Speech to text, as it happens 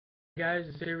Guys,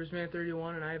 it's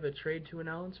SabersMan31, and I have a trade to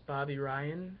announce. Bobby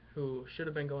Ryan, who should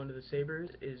have been going to the Sabres,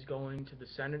 is going to the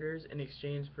Senators in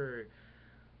exchange for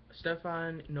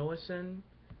Stefan Noesen,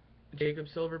 Jacob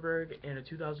Silverberg, and a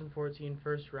 2014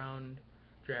 first-round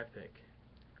draft pick.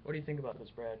 What do you think about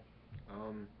this, Brad?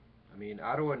 Um, I mean,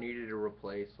 Ottawa needed to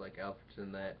replace like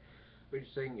Alfredson. That, but you're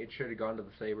saying it should have gone to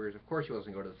the Sabres. Of course, he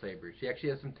wasn't going to the Sabres. He actually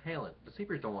has some talent. The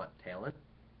Sabres don't want talent.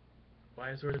 Why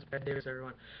is words Brad Davis,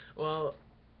 everyone? Well,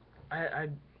 I,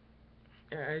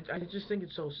 I just think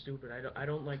it's so stupid. I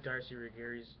don't like Darcy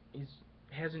Regier. He's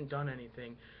hasn't done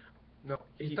anything. No,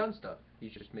 he's He done stuff.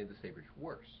 He's just made the Sabres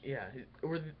worse. Yeah,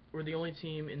 we're the only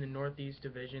team in the Northeast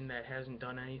Division that hasn't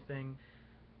done anything.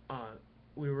 Uh,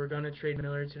 we were gonna trade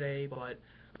Miller today, but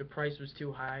the price was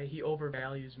too high. He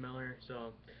overvalues Miller,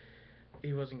 so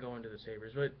he wasn't going to the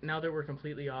Sabres. But now that we're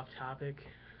completely off topic,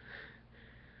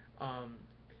 um,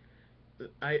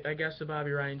 I guess the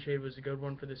Bobby Ryan trade was a good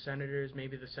one for the Senators.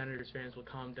 Maybe the Senators fans will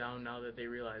calm down now that they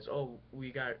realize, oh,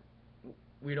 we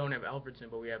don't have Alfredson,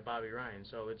 but we have Bobby Ryan,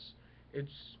 so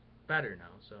it's better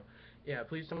now. So yeah,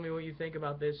 please tell me what you think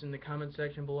about this in the comment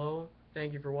section below.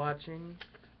 Thank you for watching.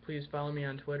 Please follow me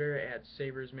on Twitter at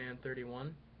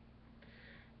SabersMan31.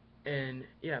 And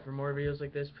yeah, for more videos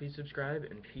like this, please subscribe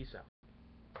and peace out.